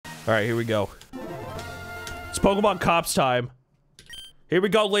All right, here we go. It's Pokemon Cops time. Here we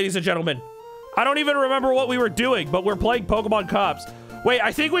go, ladies and gentlemen. I don't even remember what we were doing, but we're playing Pokemon Cops. Wait,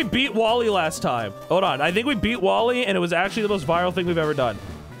 I think we beat Wally last time. Hold on, I think we beat Wally, and it was actually the most viral thing we've ever done.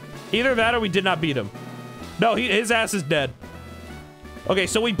 Either that or we did not beat him. No, his ass is dead. Okay,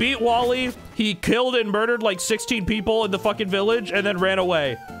 so we beat Wally. He killed and murdered like 16 people in the fucking village and then ran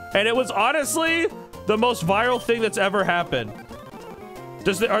away. And it was honestly the most viral thing that's ever happened.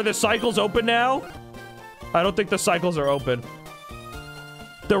 Are the cycles open now? I don't think the cycles are open.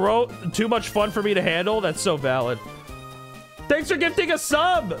 Too much fun for me to handle? That's so valid. Thanks for gifting a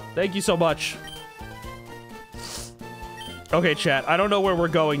sub! Thank you so much. Okay, chat. I don't know where we're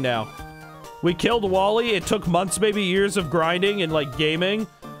going now. We killed Wally. It took months, maybe years of grinding and, like, gaming.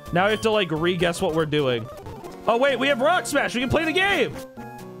 Now we have to, like, re-guess what we're doing. Oh, wait. We have Rock Smash. We can play the game.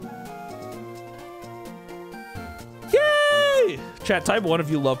 Yay! Chat, type 1 if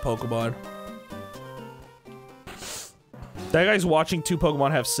you love Pokemon. That guy's watching 2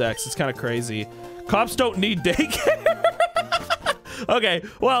 Pokemon have sex. It's kind of crazy. Cops don't need daycare. Okay,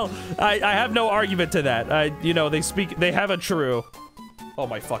 well, I have no argument to that. You know, they have a true. Oh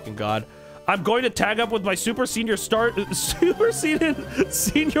my fucking god. I'm going to tag up with my super senior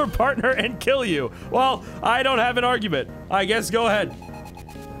partner and kill you. Well, I don't have an argument. I guess go ahead.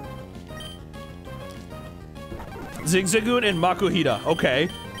 Zigzagoon and Makuhita. Okay.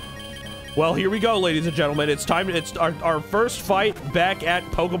 Well, here we go, ladies and gentlemen. It's time. It's our first fight back at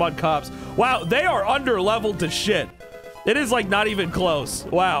Pokemon Cops. Wow, they are under-leveled to shit. It is, like, not even close.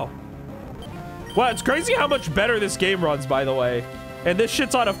 Wow. Wow, it's crazy how much better this game runs, by the way. And this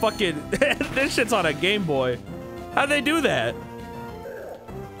shit's on a fucking... this shit's on a Game Boy. How'd they do that?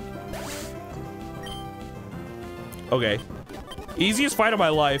 Okay. Easiest fight of my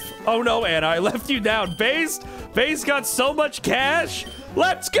life. Oh, no, Anna. I left you down. Based got so much cash.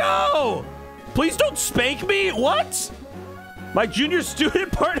 Let's go! Please don't spank me. What? My junior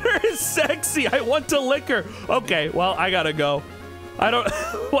student partner is sexy. I want to lick her. Okay, well, I gotta go. I don't...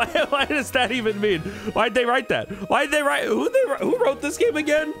 why does that even mean? Why'd they write that? Why'd they write... Who wrote this game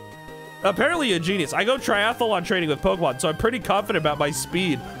again? Apparently a genius. I go triathlon training with Pokemon, so I'm pretty confident about my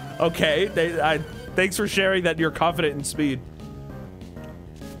speed. Okay, thanks for sharing that you're confident in speed.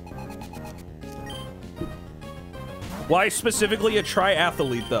 Why specifically a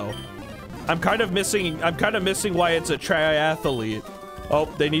triathlete, though? I'm kind of missing why it's a triathlete. Oh,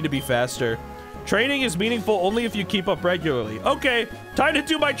 they need to be faster. Training is meaningful only if you keep up regularly. Okay, time to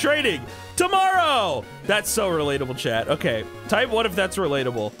do my training tomorrow. That's so relatable, chat. Okay, type 1 if that's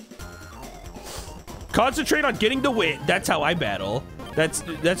relatable. Concentrate on getting the win. That's how I battle. That's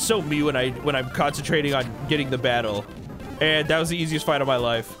so me when I'm concentrating on getting the battle. And that was the easiest fight of my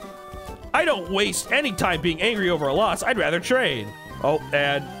life. I don't waste any time being angry over a loss. I'd rather train. Oh,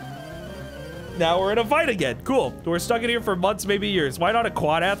 and now we're in a fight again. Cool. We're stuck in here for months, maybe years. Why not a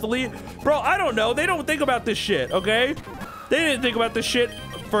quad athlete? Bro, I don't know. They don't think about this shit, okay? They didn't think about this shit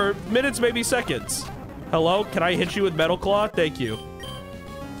for minutes, maybe seconds. Hello? Can I hit you with Metal Claw? Thank you.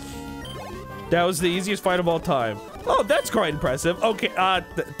 That was the easiest fight of all time. Oh, that's quite impressive. Okay,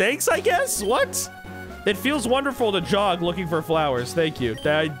 thanks, I guess? What? It feels wonderful to jog looking for flowers. Thank you.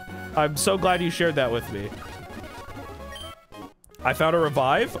 I'm so glad you shared that with me. I found a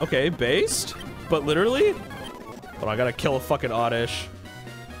revive. Okay, based. But literally? But I gotta kill a fucking Oddish.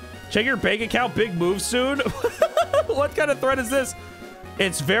 Check your bank account. Big move soon. What kind of threat is this?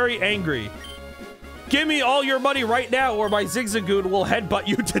 It's very angry. Give me all your money right now or my Zigzagoon will headbutt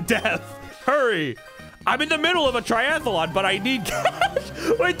you to death. Hurry. I'm in the middle of a triathlon, but I need cash.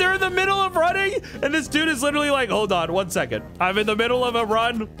 Wait, they're in the middle of running? And this dude is literally like, hold on 1 second. I'm in the middle of a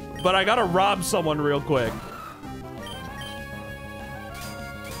run, but I gotta rob someone real quick.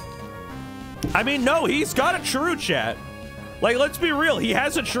 I mean, no, he's got a true chat. Like, let's be real. He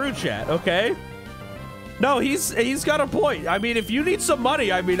has a true chat, okay? No, he's got a point. I mean, if you need some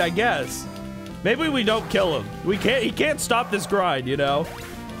money, I mean, I guess. Maybe we don't kill him. He can't stop this grind, you know?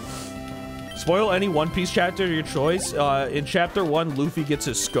 Spoil any One Piece chapter of your choice. In chapter 1, Luffy gets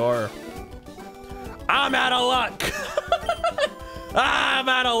his scar. I'm out of luck. I'm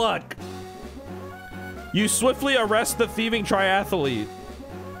out of luck. You swiftly arrest the thieving triathlete.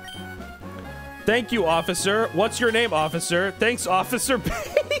 Thank you, officer. What's your name, officer? Thanks, Officer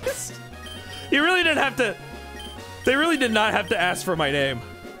Pace. You really didn't have to... They really did not have to ask for my name.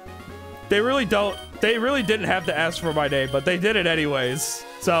 They really don't... They really didn't have to ask for my name, but they did it anyways.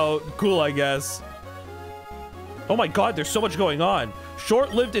 So, cool, I guess. Oh my god, there's so much going on.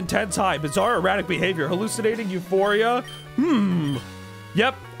 Short-lived intense high, bizarre erratic behavior, hallucinating euphoria.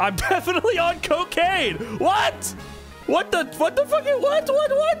 Yep, I'm definitely on cocaine. What? What the fucking,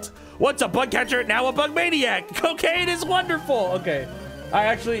 what? What's a bug catcher, now a bug maniac? Cocaine is wonderful. Okay, I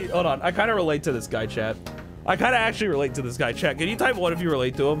actually, hold on. I kind of relate to this guy, chat. I kind of actually relate to this guy, chat. Can you type one if you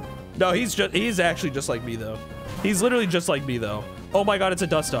relate to him? No, he's actually just like me, though. He's literally just like me, though. Oh my God, it's a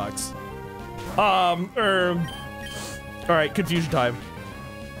Dustox. All right, confusion time.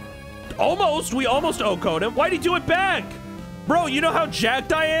 Almost, we almost O-code him. Why'd he do it back? Bro, you know how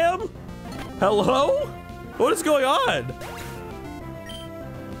jacked I am? Hello? What is going on?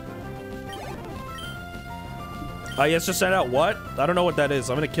 He has to send out what? I don't know what that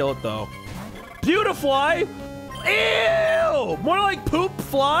is. I'm gonna kill it though. Beautifly. Ew! More like poop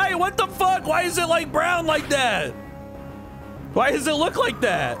fly? What the fuck? Why is it like brown like that? Why does it look like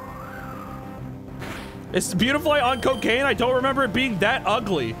that? It's Beautifly on cocaine? I don't remember it being that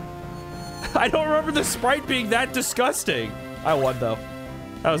ugly. I don't remember the sprite being that disgusting. I won though.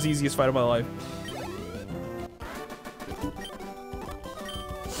 That was the easiest fight of my life.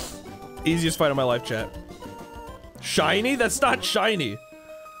 Easiest fight of my life, chat. Shiny? That's not shiny.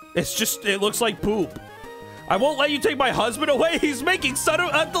 It's just, it looks like poop. I won't let you take my husband away. He's making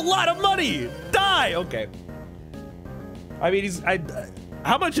a lot of money. Die. Okay. I mean,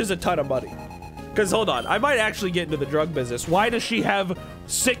 how much is a ton of money? Because hold on, I might actually get into the drug business. Why does she have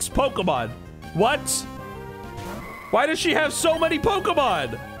 6 Pokemon? What? Why does she have so many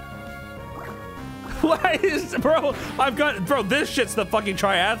Pokemon? Why is, bro, bro, this shit's the fucking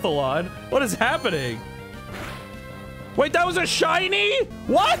triathlon. What is happening? Wait, that was a shiny?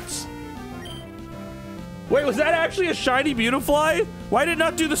 What? Wait, was that actually a shiny Beautifly? Why did it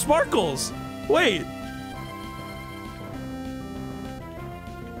not do the sparkles? Wait.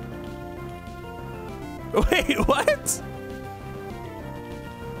 Wait, what?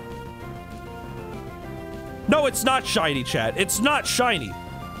 No, it's not shiny, chat. It's not shiny.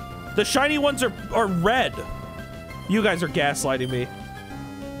 The shiny ones are red. You guys are gaslighting me.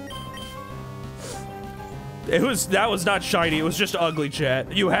 That was not shiny. It was just ugly,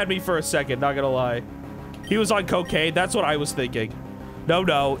 chat. You had me for a second, not gonna lie. He was on cocaine. That's what I was thinking.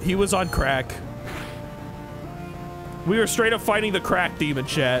 No, he was on crack. We were straight up fighting the crack demon,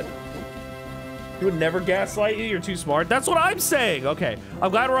 chat. You would never gaslight you. You're too smart. That's what I'm saying. Okay,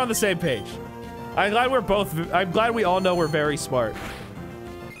 I'm glad we're on the same page. I'm glad we all know we're very smart.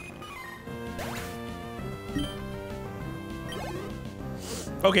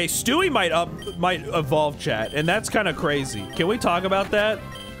 Okay, Stewie might evolve, chat, and that's kind of crazy. Can we talk about that?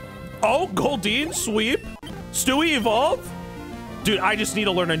 Oh, Goldeen, sweep. Stewie evolve? Dude, I just need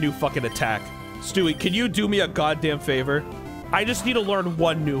to learn a new fucking attack. Stewie, can you do me a goddamn favor? I just need to learn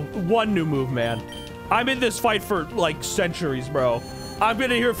one new move, man. I'm in this fight for like centuries, bro. I've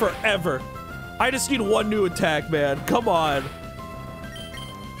been in here forever. I just need one new attack, man. Come on.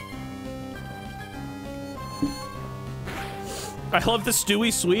 I love the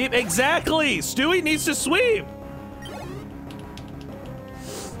Stewie sweep. Exactly. Stewie needs to sweep.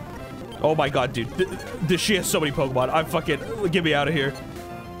 Oh my God, dude. She has so many Pokemon. I'm fucking, get me out of here.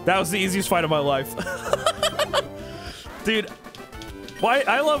 That was the easiest fight of my life. Dude, why?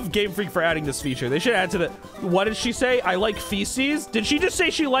 I love Game Freak for adding this feature. They should add to the, what did she say? I like feces? Did she just say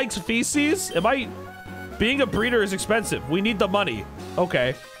she likes feces? Being a breeder is expensive. We need the money.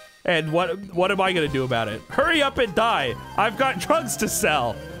 Okay. And what am I gonna do about it? Hurry up and die. I've got drugs to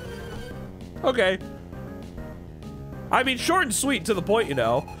sell. Okay. I mean, short and sweet to the point, you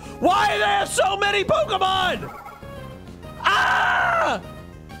know. Why do they have so many Pokemon? Ah!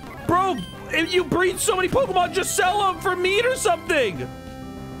 Bro, if you breed so many Pokemon, just sell them for meat or something.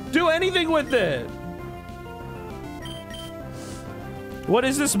 Do anything with it. What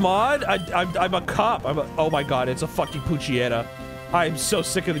is this mod? I'm a cop. Oh my God, it's a fucking Puchieta. I'm so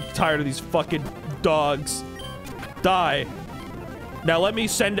sick and tired of these fucking dogs. Die. Now let me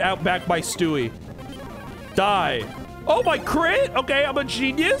send out back my Stewie. Die. Oh, my crit? Okay, I'm a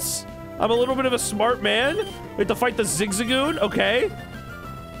genius. I'm a little bit of a smart man. We have to fight the Zigzagoon. Okay.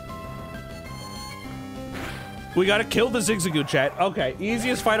 We gotta kill the Zigzagoon, chat. Okay,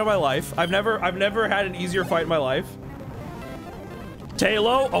 easiest fight of my life. I've never had an easier fight in my life.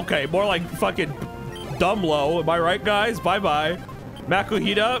 Talo? Okay, more like fucking Dumblo. Am I right, guys? Bye-bye.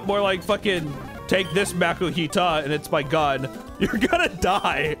 Makuhita? More like fucking take this Makuhita and it's my gun. You're gonna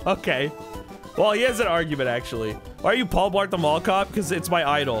die. Okay. Well, he has an argument, actually. Why are you Paul Blart the Mall Cop? Because it's my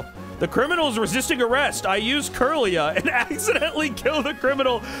idol. The criminal is resisting arrest. I used Curlia and accidentally killed the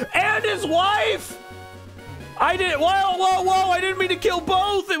criminal and his wife! I didn't, whoa, I didn't mean to kill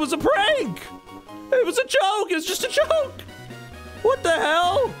both. It was a prank. It was a joke. It was just a joke. What the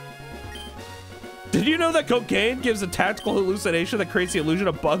hell? Did you know that cocaine gives a tactical hallucination that creates the illusion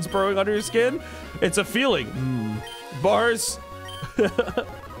of bugs burrowing under your skin? It's a feeling. bars. It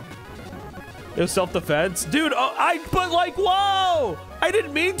was self-defense. Dude, but like, whoa! I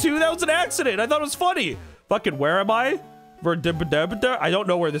didn't mean to. That was an accident. I thought it was funny. Fucking, where am I? I don't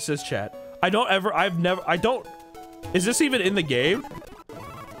know where this is, chat. Is this even in the game?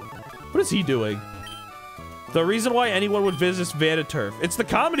 What is he doing? The reason why anyone would visit Vaniturf. It's the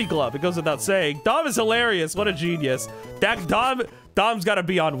comedy club. It goes without saying. Dom is hilarious. What a genius. Dom's gotta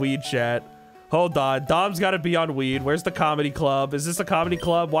be on weed, chat. Hold on. Dom's gotta be on weed. Where's the comedy club? Is this a comedy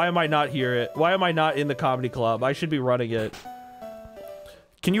club? Why am I not here? Why am I not in the comedy club? I should be running it.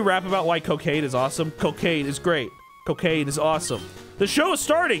 Can you rap about why cocaine is awesome? Cocaine is great. Cocaine is awesome. The show is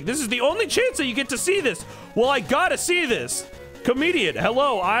starting. This is the only chance that you get to see this. Well, I gotta see this. Comedian.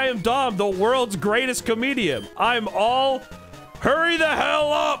 Hello, I am Dom, the world's greatest comedian. I'm all... Hurry the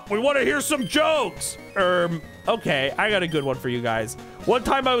hell up. We want to hear some jokes. Okay, I got a good one for you guys. One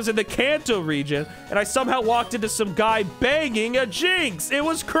time I was in the Kanto region and I somehow walked into some guy banging a Jinx. It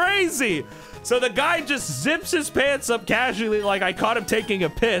was crazy. So the guy just zips his pants up casually like I caught him taking a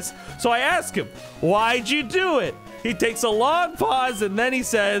piss. So I ask him, why'd you do it? He takes a long pause and then he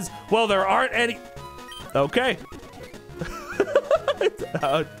says, well, there aren't any... Okay.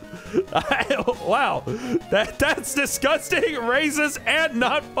 Wow, that's disgusting, racist, and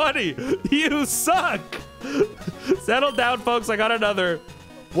not funny. You suck. Settle down, folks. I got another.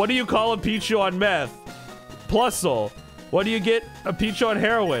 What do you call a Pichu on meth? Plusle. What do you get a Pichu on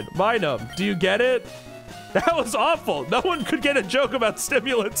heroin? Minum. Do you get it? That was awful. No one could get a joke about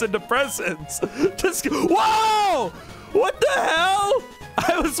stimulants and depressants. Just whoa! What the hell?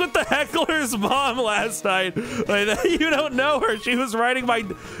 I was with the heckler's mom last night. Like, you don't know her. She was riding my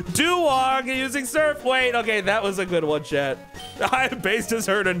doo-wog using surf. Wait, okay, that was a good one, chat. I bass has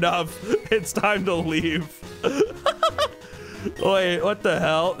heard enough. It's time to leave. Wait, what the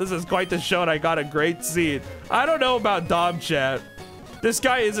hell? This is quite the show, and I got a great seat. I don't know about Dom, chat. This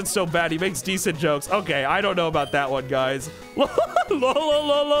guy isn't so bad. He makes decent jokes. Okay, I don't know about that one, guys.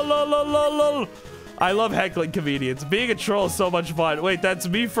 I love heckling comedians. Being a troll is so much fun. Wait, that's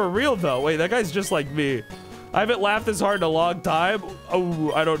me for real, though. Wait, that guy's just like me. I haven't laughed this hard in a long time.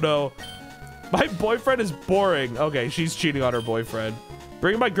 Oh, I don't know. My boyfriend is boring. Okay, she's cheating on her boyfriend.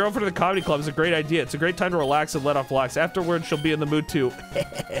 Bringing my girlfriend to the comedy club is a great idea. It's a great time to relax and let off blocks. Afterwards, she'll be in the mood, too.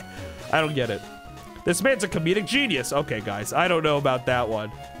 I don't get it. This man's a comedic genius. Okay, guys, I don't know about that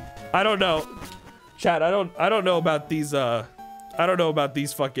one. I don't know. Chat, I don't know about these, I don't know about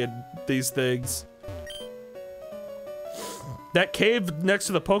these things. That cave next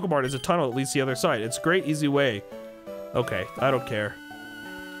to the Pokemon is a tunnel that leads to the other side. It's a great, easy way. Okay, I don't care.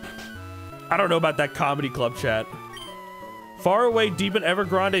 I don't know about that comedy club, chat. Far away, deep in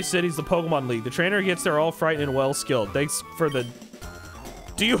Evergrande City is the Pokemon League. The trainer gets there all frightened and well-skilled. Thanks for the...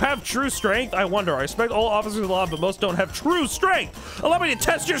 Do you have true strength? I wonder. I respect all officers of the law, but most don't have true strength. Allow me to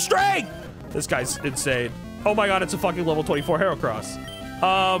test your strength! This guy's insane. Oh my god, it's a fucking level 24 Heracross.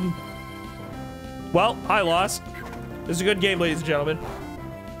 Well, I lost. This is a good game, ladies and gentlemen.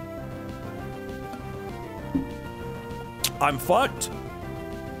 I'm fucked.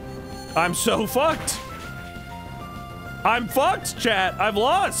 I'm so fucked. I'm fucked, chat. I've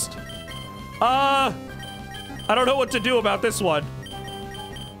lost. I don't know what to do about this one.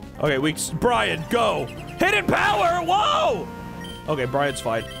 Okay, Brian, go. Hidden power, whoa! Okay, Brian's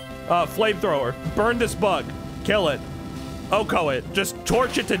fine. Flamethrower, burn this bug. Kill it. Oko it, just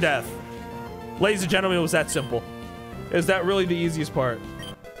torch it to death. Ladies and gentlemen, it was that simple. Is that really the easiest part?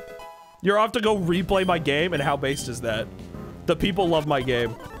 You're off to go replay my game, and how based is that? The people love my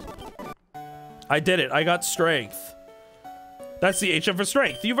game. I did it. I got strength. That's the HM for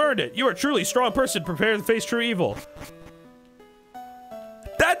strength. You've earned it. You are a truly strong person prepared to face true evil.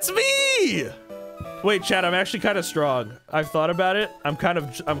 That's me! Wait, chat, I'm actually kind of strong. I've thought about it. I'm kind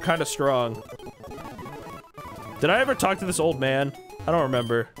of strong. Did I ever talk to this old man? I don't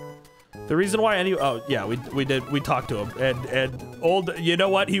remember. The reason why oh yeah, we talked to him, and you know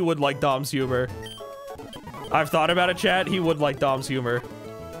what? He would like Dom's humor. I've thought about it, chat. He would like Dom's humor.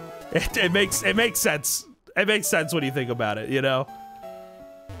 It makes sense. It makes sense when you think about it, you know?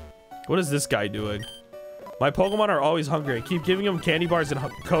 What is this guy doing? My Pokemon are always hungry. I keep giving them candy bars and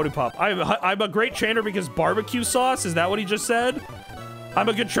Cody Pop. I'm a great trainer because barbecue sauce? Is that what he just said? I'm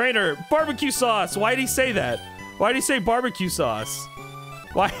a good trainer. Barbecue sauce. Why did he say that? Why did he say barbecue sauce?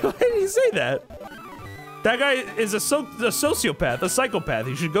 Why did he say that? That guy is a sociopath, a psychopath.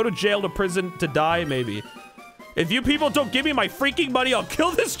 He should go to jail, to prison, to die, maybe. If you people don't give me my freaking money, I'll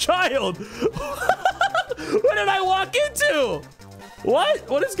kill this child. What did I walk into? What?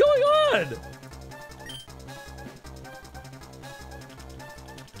 What is going on?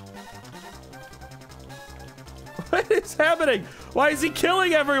 What What is happening? Why is he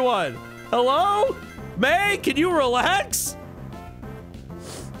killing everyone? Hello? May, can you relax?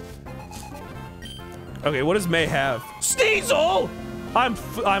 Okay, what does May have? Sneasel!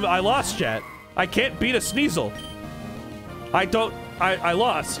 I lost, chat. I can't beat a Sneasel. I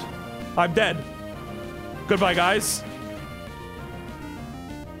lost. I'm dead. Goodbye, guys.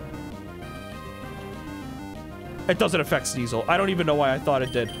 It doesn't affect Sneasel. I don't even know why I thought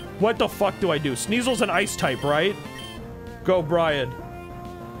it did. What the fuck do I do? Sneasel's an ice type, right? Go, Brian.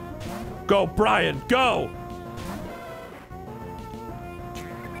 Go, Brian. Go!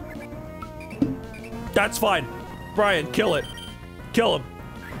 That's fine. Brian, kill it. Kill him.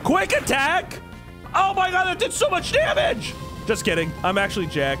 Quick attack! Oh my god, that did so much damage! Just kidding. I'm actually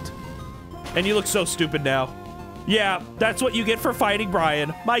jacked. And you look so stupid now. Yeah, that's what you get for fighting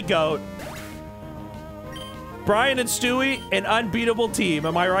Brian. My goat. Brian and Stewie, an unbeatable team.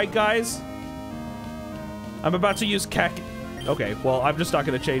 Am I right, guys? I'm about to use Okay, well, I'm just not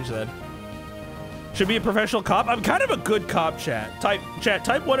gonna change then. Should be a professional cop? I'm kind of a good cop, chat. Type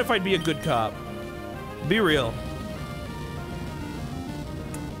 1 if I'd be a good cop. Be real.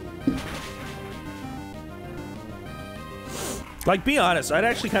 Like, be honest. I'd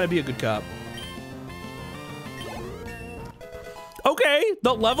actually kind of be a good cop. Okay,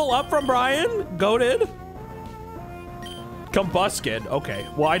 the level up from Brian. Goated. Combuskin. Okay.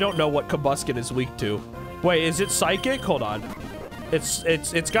 Well, I don't know what Combuskin is weak to. Wait, is it psychic? Hold on.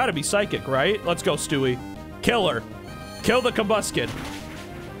 It's got to be psychic, right? Let's go, Stewie. Kill her. Kill the Combuskin.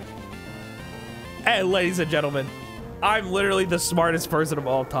 Hey, ladies and gentlemen, I'm literally the smartest person of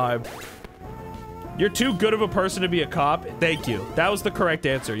all time. You're too good of a person to be a cop. Thank you. That was the correct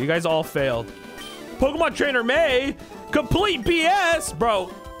answer. You guys all failed. Pokemon Trainer May, complete BS,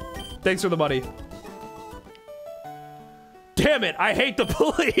 bro. Thanks for the money. Damn it, I hate the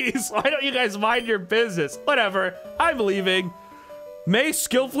police. Why don't you guys mind your business? Whatever, I'm leaving. May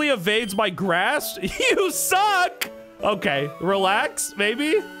skillfully evades my grasp. You suck. Okay, relax,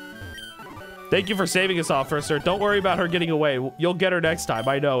 maybe. Thank you for saving us, officer. Don't worry about her getting away. You'll get her next time,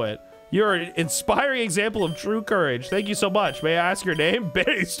 I know it. You're an inspiring example of true courage. Thank you so much. May I ask your name?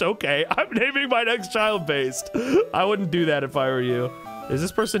 Based, okay. I'm naming my next child Based. I wouldn't do that if I were you. Is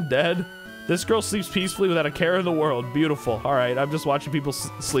this person dead? This girl sleeps peacefully without a care in the world. Beautiful. All right, I'm just watching people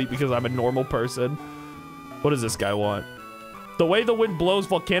sleep because I'm a normal person. What does this guy want? The way the wind blows,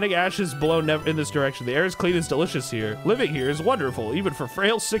 volcanic ashes blow in this direction. The air is clean and delicious here. Living here is wonderful, even for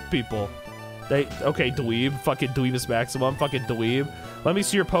frail, sick people. Okay, dweeb. Fucking dweebus maximum. Fucking dweeb. Let me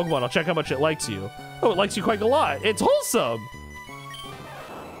see your Pokemon. I'll check how much it likes you. Oh, it likes you quite a lot. It's wholesome.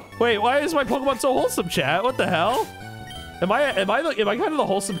 Wait, why is my Pokemon so wholesome, chat? What the hell? Am I kind of the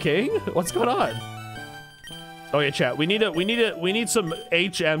wholesome king? What's going on? Okay, chat. We need some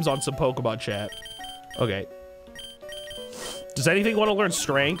HMs on some Pokemon, chat. Okay. Does anything want to learn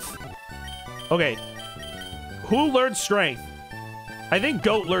strength? Okay. Who learned strength? I think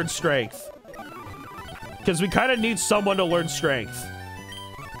Goat learned strength. Because we kind of need someone to learn strength.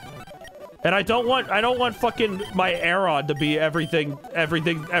 And I don't want fucking my Aeron to be every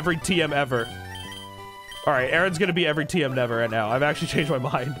TM ever. All right, Aaron's gonna be every TM never right now. I've actually changed my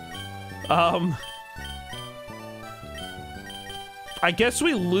mind. I guess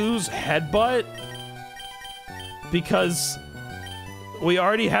we lose Headbutt because we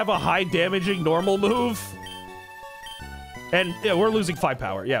already have a high damaging normal move. And yeah, we're losing 5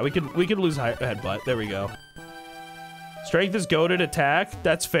 power. Yeah, we can lose Headbutt. There we go. Strength is goated attack.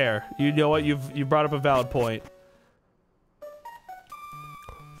 That's fair. You know what? You brought up a valid point.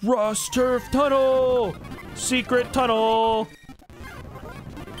 Rust Turf Tunnel! Secret Tunnel!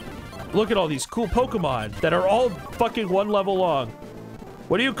 Look at all these cool Pokemon that are all fucking 1 level long.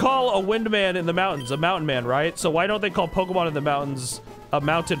 What do you call a Windman in the mountains? A mountain man, right? So why don't they call Pokemon in the mountains a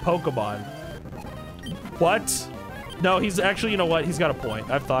mountain Pokemon? What? No, he's actually, you know what? He's got a point.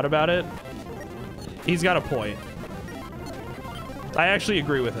 I've thought about it. He's got a point. I actually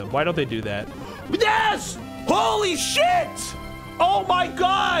agree with him. Why don't they do that? Yes! Holy shit! Oh my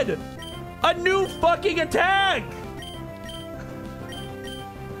god! A new fucking attack!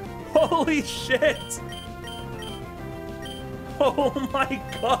 Holy shit! Oh my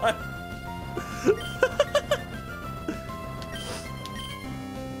god!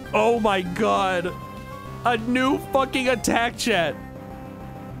 Oh my god! A new fucking attack, chat.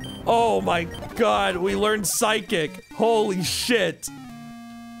 Oh my god, we learned Psychic. Holy shit.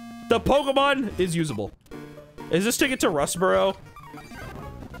 The Pokemon is usable. Is this ticket to Rustboro?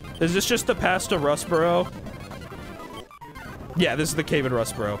 Is this just the pass to Rustboro? Yeah, this is the cave in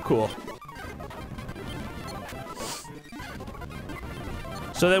Rustboro. Cool.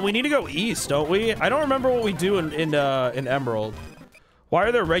 So then we need to go east, don't we? I don't remember what we do in Emerald. Why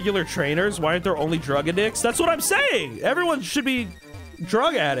are there regular trainers? Why aren't there only drug addicts? That's what I'm saying! Everyone should be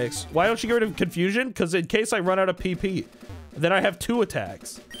drug addicts. Why don't you get rid of confusion? Because in case I run out of PP, then I have 2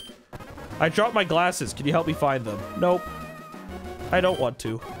 attacks. I dropped my glasses. Can you help me find them? Nope. I don't want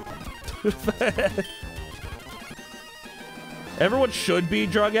to. Everyone should be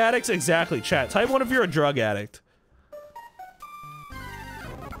drug addicts? Exactly, chat. Type 1 if you're a drug addict.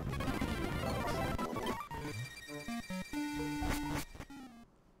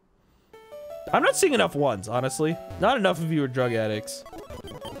 I'm not seeing enough ones, honestly. Not enough of you are drug addicts.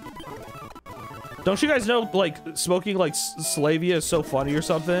 Don't you guys know, like, smoking, like, Slavia is so funny or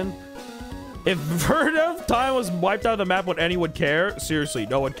something? If Verda time was wiped out of the map, would anyone care? Seriously,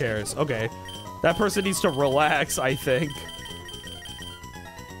 no one cares. Okay. That person needs to relax, I think.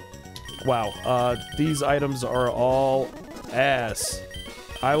 Wow, these items are all ass.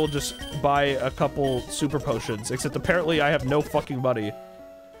 I will just buy a couple super potions, except apparently I have no fucking money.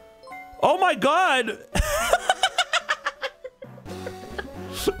 Oh my god!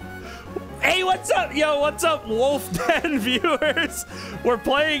 Hey, what's up? Yo, what's up, Wolf Den viewers? We're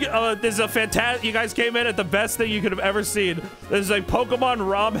playing, this is a fantastic, you guys came in at the best thing you could have ever seen. There's a Pokemon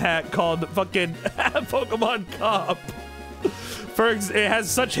ROM hack called fucking Pokemon Cop. It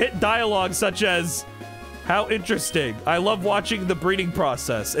has such hit dialogue such as, how interesting. I love watching the breeding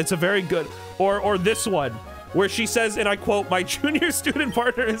process. It's a very good, or this one, where she says, and I quote, my junior student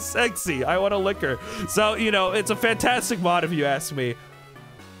partner is sexy. I want to lick her. So, you know, it's a fantastic mod if you ask me.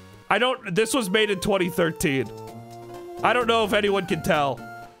 This was made in 2013. I don't know if anyone can tell.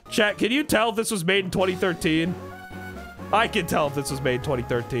 Chat, can you tell if this was made in 2013? I can tell if this was made in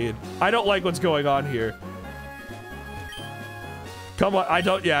 2013. I don't like what's going on here. Come on, I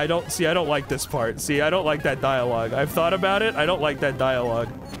don't like this part. See, I don't like that dialogue. I've thought about it. I don't like that dialogue.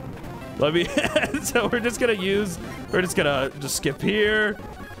 Let me, so we're just gonna skip here.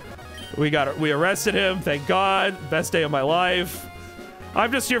 We arrested him, thank God. Best day of my life.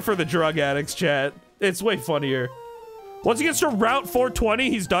 I'm just here for the drug addicts, chat. It's way funnier. Once he gets to Route 420,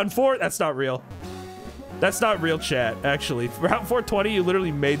 he's done for. That's not real. That's not real, chat, actually. Route 420, you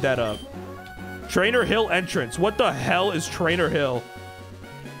literally made that up. Trainer Hill entrance. What the hell is Trainer Hill?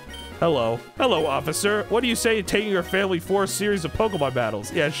 Hello. Hello, officer. What do you say to taking your family for a series of Pokemon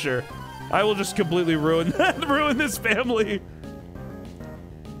battles? Yeah, sure. I will just completely ruin this family.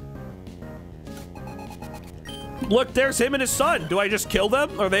 Look, there's him and his son. Do I just kill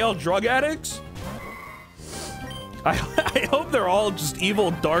them? Are they all drug addicts? I hope they're all just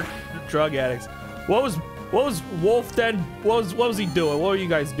evil, dark drug addicts. What was Wolf Den? What was he doing? What were you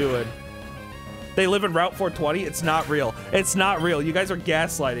guys doing? They live in Route 420? It's not real. It's not real. You guys are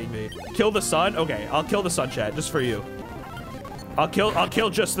gaslighting me. Kill the son? Okay, I'll kill the son, chat, just for you. I'll kill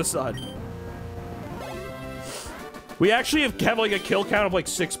just the son. We actually have like a kill count of like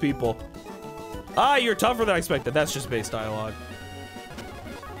 6 people. Ah, you're tougher than I expected. That's just base dialogue.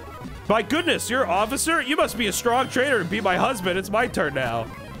 My goodness, you're an officer? You must be a strong trainer to be my husband. It's my turn now.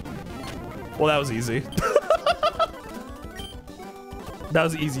 Well, that was easy. That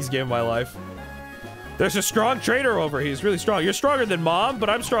was the easiest game of my life. There's a strong trainer over here. He's really strong. You're stronger than mom, but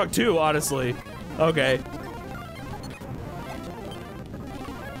I'm strong too, honestly. Okay.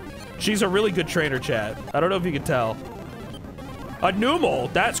 She's a really good trainer, chat. I don't know if you can tell. A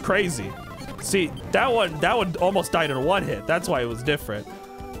Numel, that's crazy. See, that one almost died in a one hit. That's why it was different.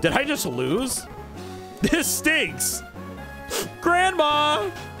 Did I just lose? This stinks.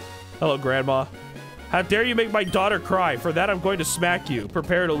 Grandma. Hello, Grandma. How dare you make my daughter cry? For that, I'm going to smack you.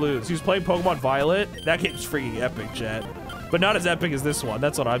 Prepare to lose. He was playing Pokemon Violet. That game's freaking epic, chat. But not as epic as this one.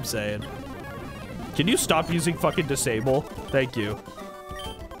 That's what I'm saying. Can you stop using fucking disable? Thank you.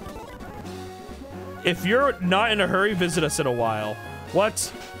 If you're not in a hurry, visit us in a while.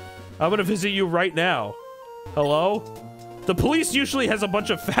 What? I'm gonna visit you right now. Hello? The police usually has a bunch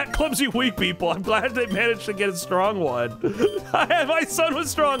of fat, clumsy, weak people. I'm glad they managed to get a strong one. My son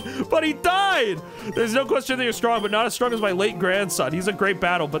was strong, but he died. There's no question that you're strong, but not as strong as my late grandson. He's a great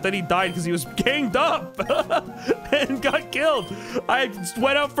battle, but then he died because he was ganged up and got killed. I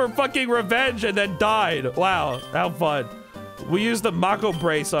went out for fucking revenge and then died. Wow, how fun. We used the Mako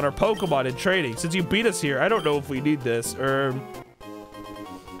brace on our Pokemon in training. Since you beat us here, I don't know if we need this.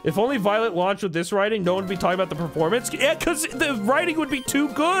 If only Violet launched with this writing, no one would be talking about the performance. Yeah, because the writing would be too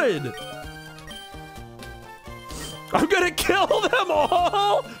good. I'm gonna kill them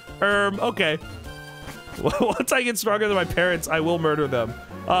all. Okay. Once I get stronger than my parents, I will murder them.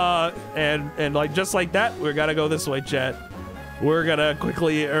 And like just like that, we're gonna go this way, chat. We're gonna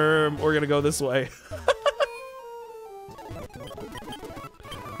quickly, we're gonna go this way.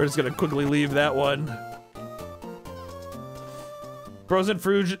 We're just gonna quickly leave that one. Bro's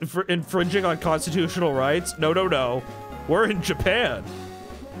infringing on constitutional rights? No, no, no. We're in Japan.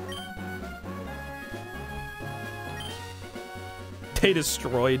 They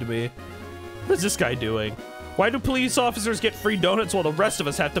destroyed me. What's this guy doing? Why do police officers get free donuts while the rest of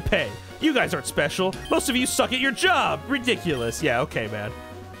us have to pay? You guys aren't special. Most of you suck at your job. Ridiculous. Yeah, okay, man.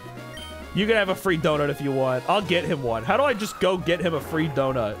 You can have a free donut if you want. I'll get him one. How do I just go get him a free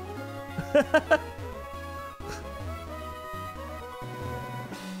donut?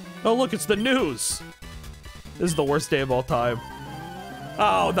 Oh, look, it's the news. This is the worst day of all time.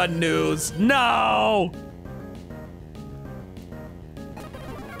 Oh, the news. No!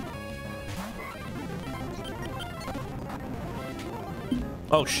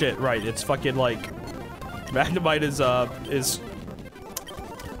 Oh shit, right. It's fucking like Magnemite is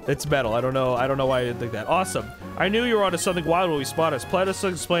it's metal. I don't know why I didn't think that. Awesome. I knew you were onto something wild when we spotted us. Plan us to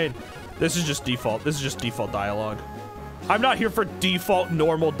explain. This is just default. This is just default dialogue. I'm not here for default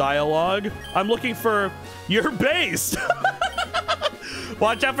normal dialogue. I'm looking for your base.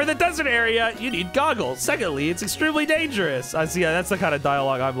 Watch out for the desert area. You need goggles. Secondly, it's extremely dangerous. I see. Yeah, that's the kind of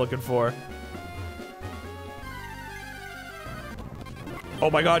dialogue I'm looking for.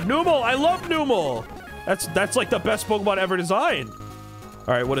 Oh my god, Numel! I love Numel! That's like the best Pokemon ever designed.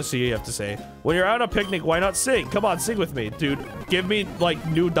 Alright, what does he have to say? When you're out on a picnic, why not sing? Come on, sing with me. Dude, give me, like,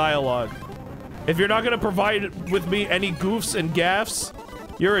 new dialogue. If you're not gonna provide with me any goofs and gaffs,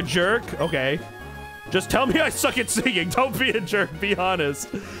 you're a jerk? Okay. Just tell me I suck at singing. Don't be a jerk, be honest.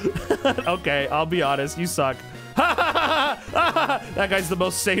 Okay, I'll be honest, you suck. That guy's the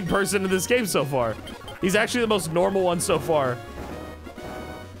most sane person in this game so far. He's actually the most normal one so far.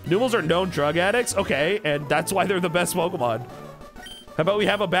 Numels are known drug addicts? Okay, and that's why they're the best Pokemon. How about we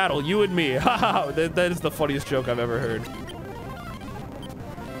have a battle, you and me? Haha, that is the funniest joke I've ever heard.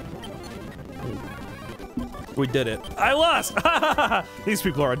 We did it. I lost! These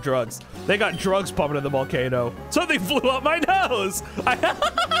people are on drugs. They got drugs pumping in the volcano. Something flew up my nose!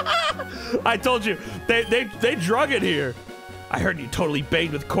 I told you, they drug it here. I heard you totally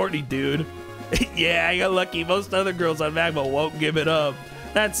banged with Courtney, dude. Yeah, I got lucky. Most other girls on Magma won't give it up.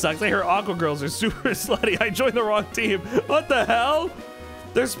 That sucks. I hear Aqua Girls are super slutty. I joined the wrong team. What the hell?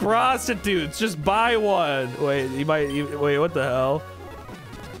 There's prostitutes. Just buy one. Wait, wait, what the hell?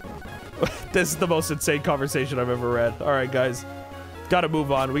 This is the most insane conversation I've ever read. All right, guys. Gotta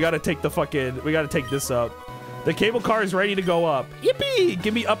move on. We gotta take this up. The cable car is ready to go up. Yippee!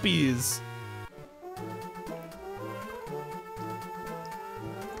 Give me uppies.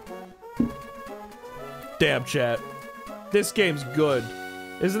 Damn, chat. This game's good.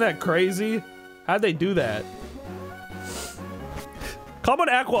 Isn't that crazy? How'd they do that? Come on,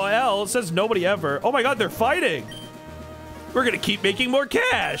 Aqua L. It says nobody ever. Oh my god, they're fighting. We're gonna keep making more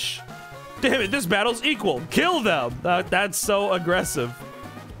cash. Damn it, this battle's equal. Kill them. That's so aggressive.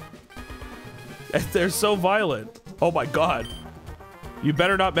 They're so violent. Oh my god. You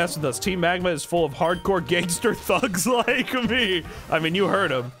better not mess with us. Team Magma is full of hardcore gangster thugs like me. I mean, you heard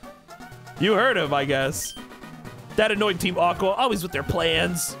him. You heard him, I guess. That annoying Team Aqua, always with their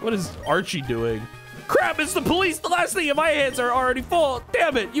plans. What is Archie doing? Crap, it's the police. The last thing in my hands are already full.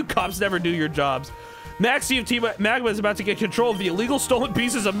 Damn it, you cops never do your jobs. Maxie of Team Magma is about to get control of the illegal stolen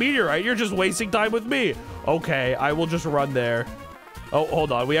pieces of meteorite. You're just wasting time with me. Okay, I will just run there. Oh,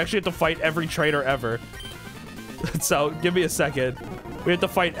 hold on. We actually have to fight every trainer ever. So, give me a second. We have to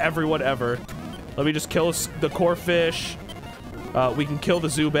fight everyone ever. Let me just kill the core fish. We can kill the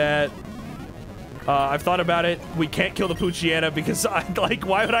Zubat. I've thought about it. We can't kill the Poochyena because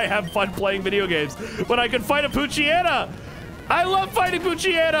why would I have fun playing video games when I can fight a Poochyena? I love fighting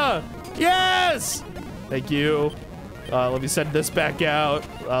Poochyena. Yes. Thank you. Let me send this back out.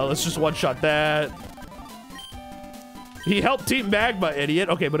 Let's just one-shot that. He helped Team Magma, idiot.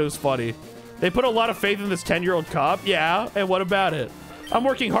 Okay, but it was funny. They put a lot of faith in this 10-year-old cop. Yeah, and what about it? I'm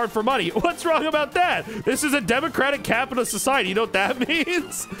working hard for money. What's wrong about that? This is a democratic capitalist society. You know what that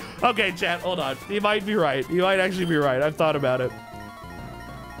means? Okay, chat, hold on. You might be right. You might actually be right. I've thought about it.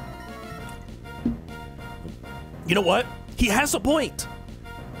 You know what? He has a point.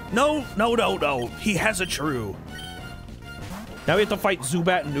 No. He has a true. Now we have to fight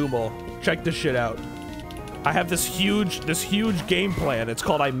Zubat and Numel. Check this shit out. I have this huge game plan. It's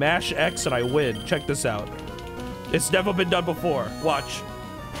called I mash X and I win. Check this out. It's never been done before. Watch.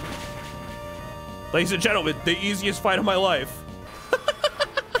 Ladies and gentlemen, the easiest fight of my life.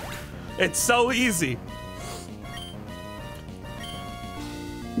 It's so easy.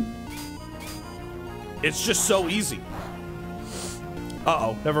 It's just so easy.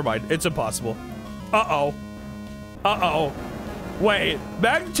 Uh-oh, never mind. It's impossible. Uh-oh. Uh-oh. Wait,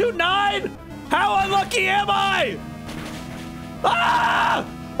 magnitude 9? How unlucky am I? Ah!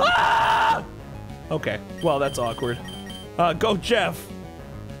 Ah! Okay, well, that's awkward. Go Jeff.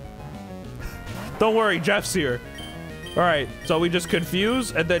 Don't worry, Jeff's here. All right, so we just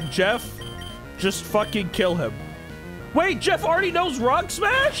confuse, and then Jeff just fucking kill him. Wait, Jeff already knows Rock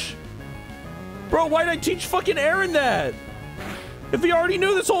Smash? Bro, why'd I teach fucking Aaron that? If he already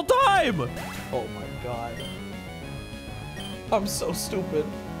knew this whole time. Oh my God. I'm so stupid.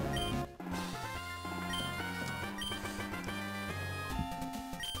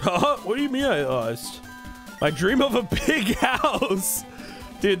 Huh? What do you mean I lost? I dream of a big house.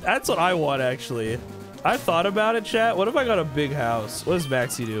 Dude, that's what I want, actually. I thought about it, chat. What if I got a big house? What is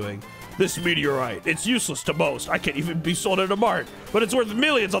Maxie doing? This meteorite, it's useless to most. I can't even be sold at a mart, but it's worth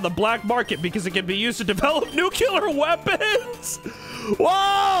millions on the black market because it can be used to develop nuclear weapons.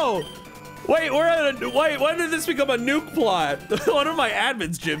 Whoa! Wait, wait, when did this become a nuke plot? One of my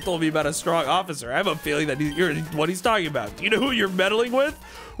admins, Jim, told me about a strong officer. I have a feeling that you're what he's talking about. Do you know who you're meddling with?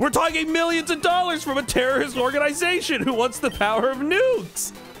 We're talking millions of dollars from a terrorist organization who wants the power of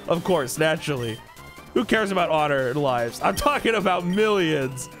nukes. Of course, naturally. Who cares about honor and lives? I'm talking about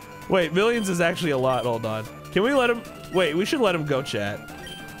millions. Wait, millions is actually a lot. Hold on. Can we let him? Wait, we should let him go, chat.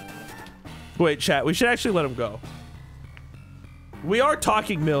 Wait, chat, we should actually let him go. We are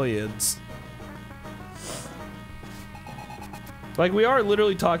talking millions. Like, we are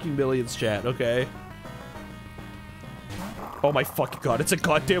literally talking millions, chat, okay? Oh my fucking God, it's a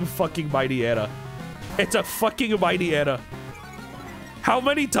goddamn fucking Mighty Anna. It's a fucking Mighty Anna. How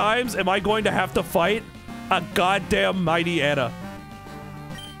many times am I going to have to fight a goddamn Mighty Anna?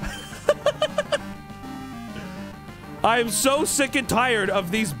 I am so sick and tired of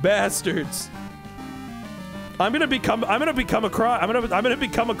these bastards. I'm gonna become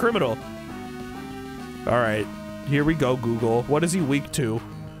a criminal. All right, here we go, Google. What is he weak to?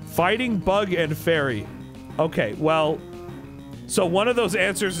 Fighting bug and fairy. Okay, well, so one of those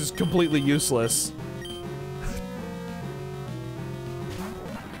answers is completely useless.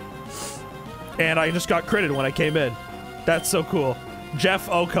 And I just got critted when I came in. That's so cool. Jeff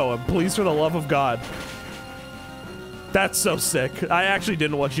Oko him, please, for the love of God. That's so sick. I actually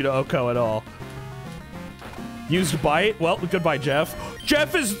didn't want you to Oko at all. Used bite? Well, goodbye, Jeff.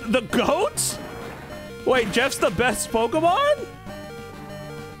 Jeff is the GOAT? Wait, Jeff's the best Pokemon?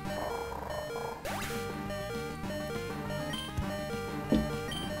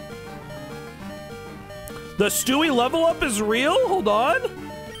 The Stewie level up is real? Hold on.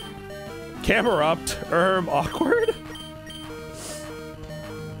 Camerupt. Awkward?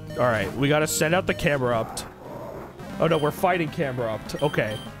 Alright, we gotta send out the Camerupt. Oh no, we're fighting Camerupt.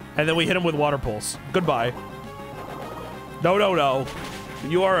 Okay. And then we hit him with Water Pulse. Goodbye. No, no, no.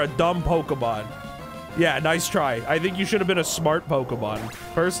 You are a dumb Pokemon. Yeah, nice try. I think you should have been a smart Pokemon.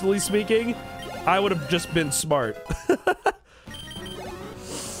 Personally speaking, I would have just been smart.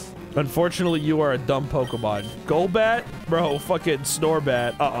 Unfortunately, you are a dumb Pokemon. Golbat? Bro, fucking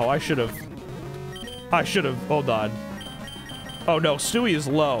Snorbat. Uh-oh, I should have. Hold on. Oh no, Stewie is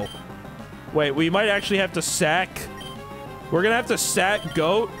low. Wait, we might actually have to sack. We're gonna have to sack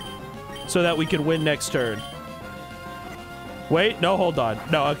Goat so that we can win next turn. Wait, no, hold on.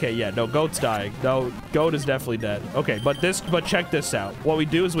 No, okay, yeah, no, Goat's dying. No, Goat is definitely dead. Okay, but check this out. What we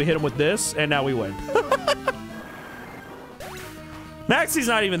do is we hit him with this, and now we win. Maxie's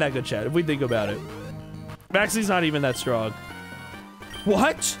not even that good, chat, if we think about it. Maxie's not even that strong.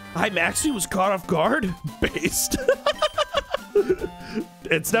 What? Maxie was caught off guard? Based.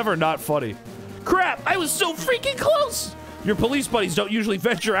 It's never not funny. Crap, I was so freaking close! Your police buddies don't usually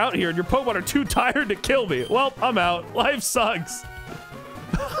venture out here, and your Pokemon are too tired to kill me. Well, I'm out. Life sucks.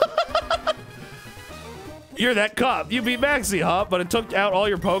 You're that cop. You beat Maxie, huh? But it took out all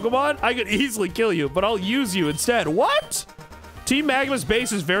your Pokemon? I could easily kill you, but I'll use you instead. What? Team Magma's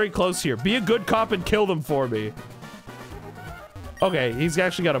base is very close here. Be a good cop and kill them for me. Okay, he's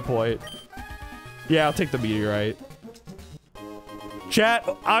actually got a point. Yeah, I'll take the meteorite. Chat,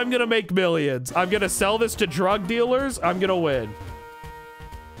 I'm gonna make millions. I'm gonna sell this to drug dealers. I'm gonna win.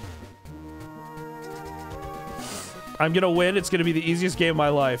 I'm gonna win. It's gonna be the easiest game of my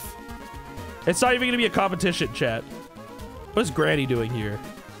life. It's not even gonna be a competition, chat. What is Granny doing here?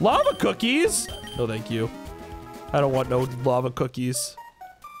 Lava cookies? No, thank you. I don't want no lava cookies.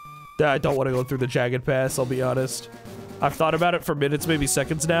 I don't want to go through the Jagged Pass, I'll be honest. I've thought about it for minutes, maybe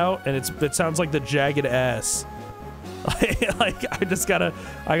seconds now, and it sounds like the Jagged Ass. Like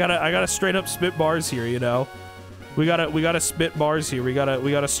I gotta straight up spit bars here, you know. We gotta spit bars here. We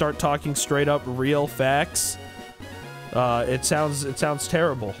gotta start talking straight up real facts. It sounds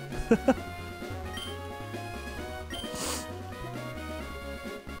terrible.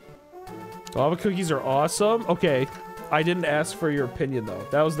 Lava cookies are awesome. Okay, I didn't ask for your opinion though.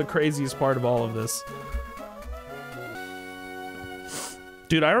 That was the craziest part of all of this.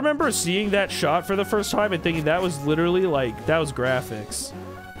 Dude, I remember seeing that shot for the first time and thinking that was literally like, that was graphics.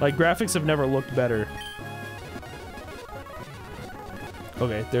 Like, graphics have never looked better.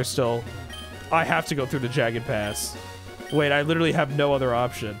 Okay, they're still... I have to go through the Jagged Pass. Wait, I literally have no other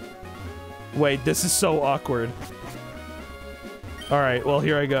option. Wait, this is so awkward. Alright, well,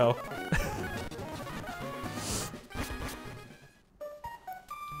 here I go.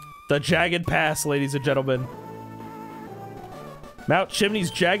 The Jagged Pass, ladies and gentlemen. Mount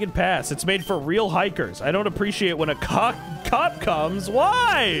Chimney's Jagged Pass. It's made for real hikers. I don't appreciate when a cop comes.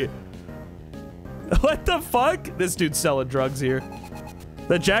 Why? What the fuck? This dude's selling drugs here.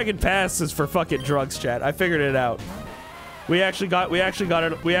 The Jagged Pass is for fucking drugs, chat. I figured it out. We actually got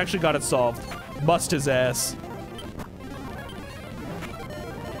it solved. Bust his ass.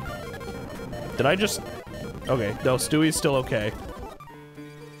 Did I just... Okay, no, Stewie's still okay.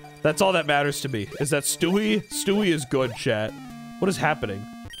 That's all that matters to me, is that Stewie is good, chat. What is happening?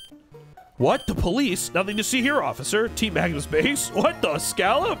 What? The police? Nothing to see here, officer. Team Magnus base? What the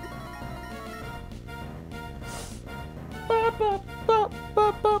scallop?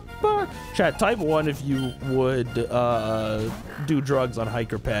 Chat, type 1 if you would do drugs on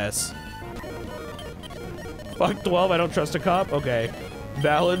Hiker Pass. Fuck 12, I don't trust a cop? Okay.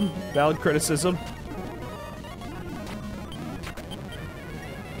 Valid criticism.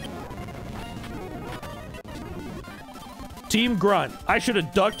 Team Grunt, I should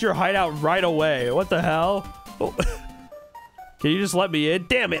have ducked your hideout right away. What the hell? Oh. Can you just let me in?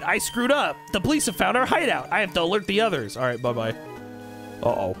 Damn it, I screwed up. The police have found our hideout. I have to alert the others. All right, bye-bye.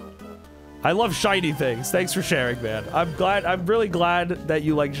 Uh-oh. I love shiny things. Thanks for sharing, man. I'm really glad that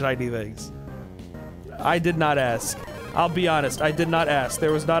you like shiny things. I did not ask. I'll be honest, I did not ask.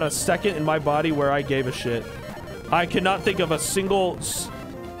 There was not a second in my body where I gave a shit. I cannot think of a single...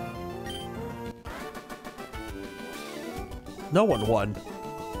 No one won.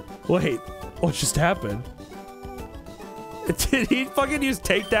 Wait, what just happened? Did he fucking use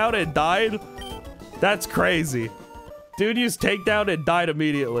takedown and died? That's crazy. Dude used takedown and died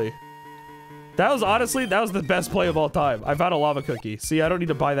immediately. That was honestly, that was the best play of all time. I found a lava cookie. See, I don't need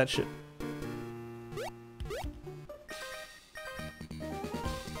to buy that shit.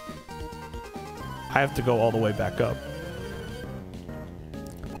 I have to go all the way back up.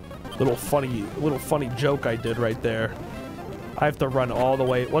 Little funny joke I did right there. I have to run all the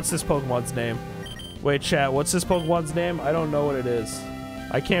way. What's this Pokemon's name? Wait, chat, what's this Pokemon's name? I don't know what it is.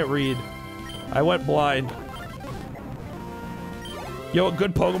 I can't read. I went blind. Yo, a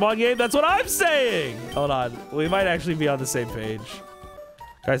good Pokemon game? That's what I'm saying! Hold on. We might actually be on the same page.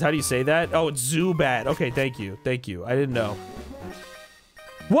 Guys, how do you say that? Oh, it's Zubat. Okay, thank you. Thank you. I didn't know.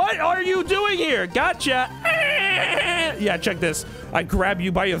 What are you doing here? Gotcha! Yeah, check this. I grab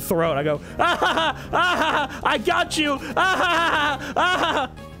you by your throat. I go, ah ha ha, ah ha ha, I got you! Ah ha ha, ah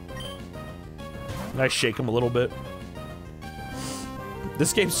ha. I shake him a little bit.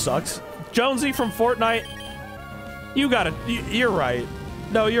 This game sucks. Jonesy from Fortnite. You gotta, you're right.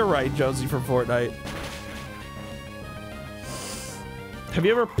 No, you're right, Jonesy from Fortnite. Have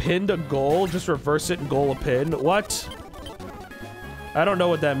you ever pinned a goal? Just reverse it and goal a pin? What? I don't know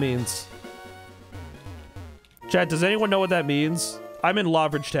what that means. Chat, does anyone know what that means? I'm in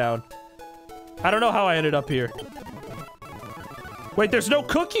Lawbridge Town. I don't know how I ended up here. Wait, there's no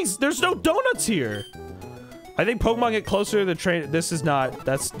cookies. There's no donuts here. I think Pokemon get closer to the train. This is not,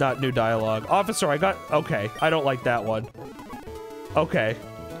 that's not new dialogue. Officer, I got, okay. I don't like that one. Okay.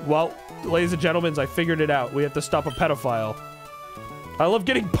 Well, ladies and gentlemen, I figured it out. We have to stop a pedophile. I love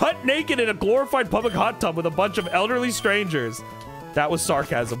getting butt naked in a glorified public hot tub with a bunch of elderly strangers. That was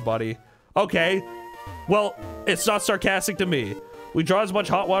sarcasm, buddy. Okay. Well, it's not sarcastic to me. We draw as much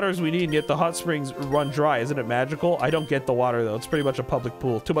hot water as we need, and yet the hot springs run dry. Isn't it magical? I don't get the water, though. It's pretty much a public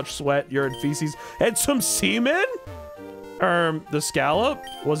pool. Too much sweat, urine, feces, and some semen? The scallop?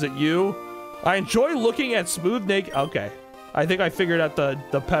 Was it you? I enjoy looking at smooth naked... Okay. I think I figured out the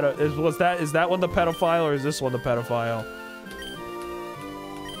pedo... Is that one the pedophile, or is this one the pedophile?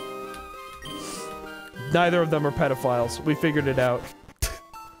 Neither of them are pedophiles. We figured it out.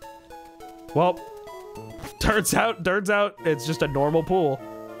 Well... Turns out, it's just a normal pool.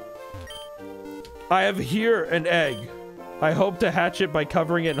 I have here an egg. I hope to hatch it by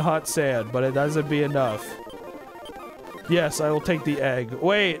covering it in hot sand, but it doesn't be enough. Yes, I will take the egg.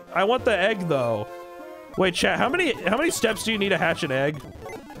 Wait, I want the egg though. Wait, chat, how many steps do you need to hatch an egg?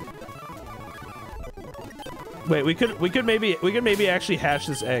 Wait, we could maybe actually hatch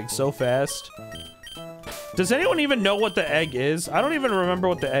this egg so fast. Does anyone even know what the egg is? I don't even remember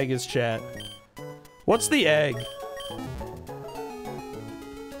what the egg is, chat. What's the egg?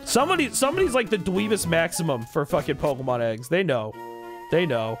 Somebody's like the dweebus maximum for fucking Pokemon eggs. They know. They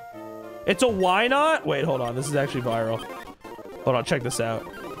know. It's a why not? Wait, hold on. This is actually viral. Hold on, check this out.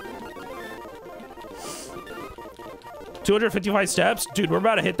 255 steps? Dude, we're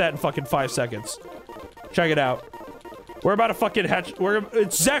about to hit that in fucking 5 seconds. Check it out. We're about to fucking hatch.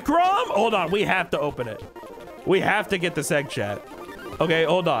 It's Zekrom? Hold on, we have to open it. We have to get this egg, chat. Okay,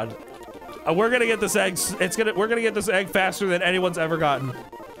 hold on. We're gonna get this egg. We're gonna get this egg faster than anyone's ever gotten.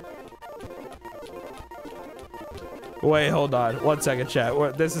 Wait, hold on. 1 second,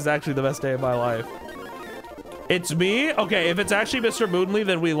 chat. This is actually the best day of my life. It's me? Okay, if it's actually Mr. Moonly,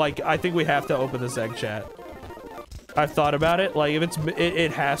 then I think we have to open this egg, chat. I've thought about it. Like, if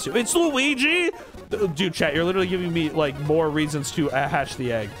it has to. It's Luigi? Dude, chat, you're literally giving me, like, more reasons to hatch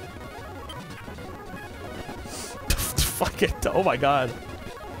the egg. Fuck it. Oh my god.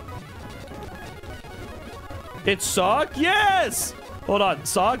 It's Sock? Yes! Hold on.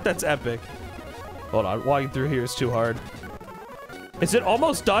 Sock? That's epic. Hold on. Walking through here is too hard. Is it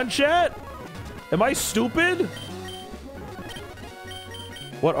almost done, chat? Am I stupid?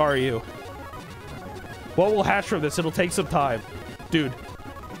 What are you? What will hatch from this? It'll take some time. Dude.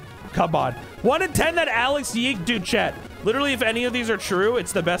 Come on. 1 in 10 that Alex Yeek. Dude, chat. Literally, if any of these are true,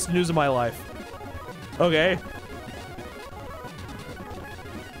 it's the best news of my life. Okay.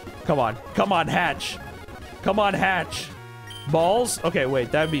 Come on. Come on, hatch. Come on, hatch. Balls? Okay,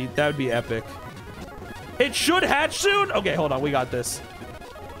 wait. That'd be epic. It should hatch soon? Okay, hold on. We got this.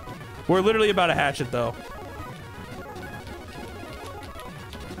 We're literally about to hatch it, though.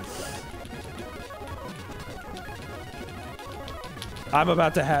 I'm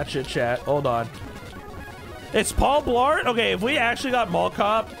about to hatch it, chat. Hold on. It's Paul Blart? Okay, if we actually got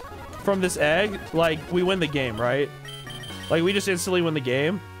Mallcop from this egg, like, we win the game, right? Like, we just instantly win the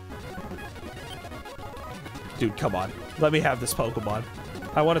game. Dude, come on. Let me have this Pokemon.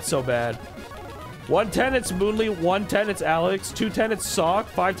 I want it so bad. 110, it's Moonly. 110, it's Alex. 210, it's Sock.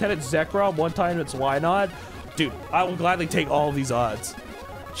 510, it's Zekrom. 110, it's Why Not. Dude, I will gladly take all of these odds.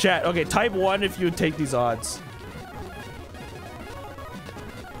 Chat, okay, type 1 if you would take these odds.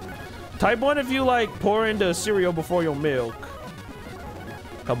 Type 1 if you, like, pour into cereal before your milk.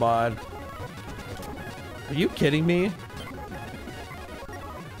 Come on. Are you kidding me?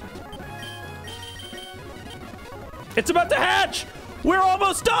 It's about to hatch! We're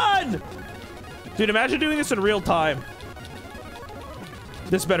almost done! Dude, imagine doing this in real time.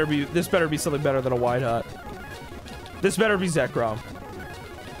 This better be something better than a Wide Hut. This better be Zekrom.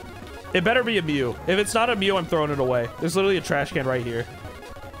 It better be a Mew. If it's not a Mew, I'm throwing it away. There's literally a trash can right here.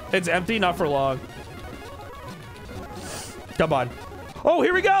 It's empty, not for long. Come on. Oh,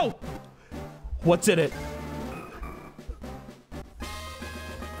 here we go! What's in it?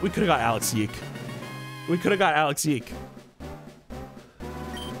 We could have got Alex Yeek. We could have got Alex Yeek.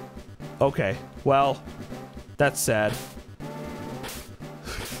 Okay, well, that's sad.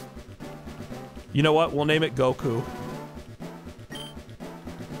 You know what? We'll name it Goku.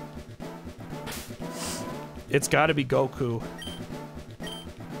 It's gotta be Goku.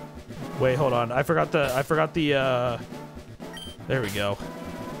 Wait, hold on. I forgot the, there we go.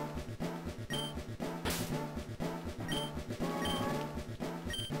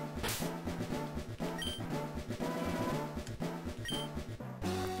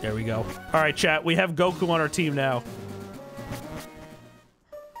 There we go. All right, chat. We have Goku on our team now.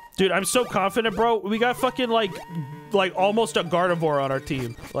 Dude, I'm so confident, bro. We got fucking, like almost a Gardevoir on our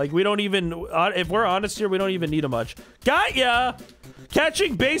team. Like, we don't even, if we're honest here, we don't even need a much. Got ya!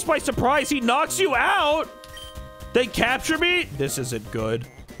 Catching base by surprise. He knocks you out. They capture me? This isn't good.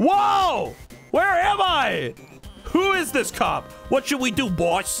 Whoa! Where am I? Who is this cop? What should we do,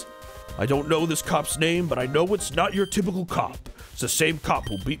 boss? I don't know this cop's name, but I know it's not your typical cop. It's the same cop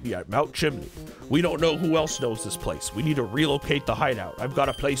who beat me at Mount Chimney. We don't know who else knows this place. We need to relocate the hideout. I've got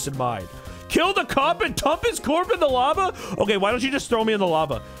a place in mind. Kill the cop and dump his corpse in the lava? Okay, why don't you just throw me in the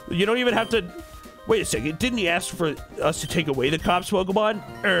lava? You don't even have to... Wait a second, didn't he ask for us to take away the cop's Pokemon?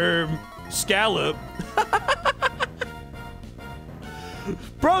 Scallop.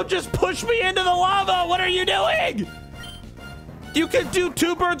 Bro, just push me into the lava! What are you doing? You can do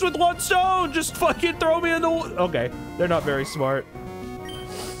 2 birds with 1 stone! Just fucking throw me in the... Okay, they're not very smart.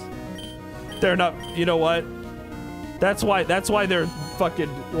 They're not... You know what? That's why they're fucking,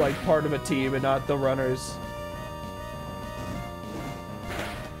 like, part of a team and not the runners.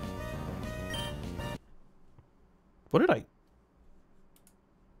 What did I...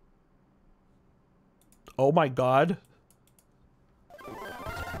 Oh my god.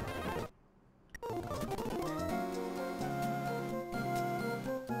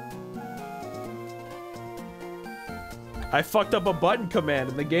 I fucked up a button command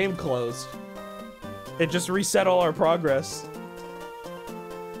and the game closed. It just reset all our progress.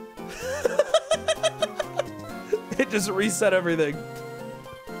 It just reset everything.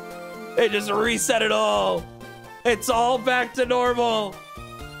 It just reset it all. It's all back to normal.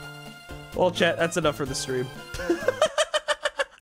 Well, chat, that's enough for the stream.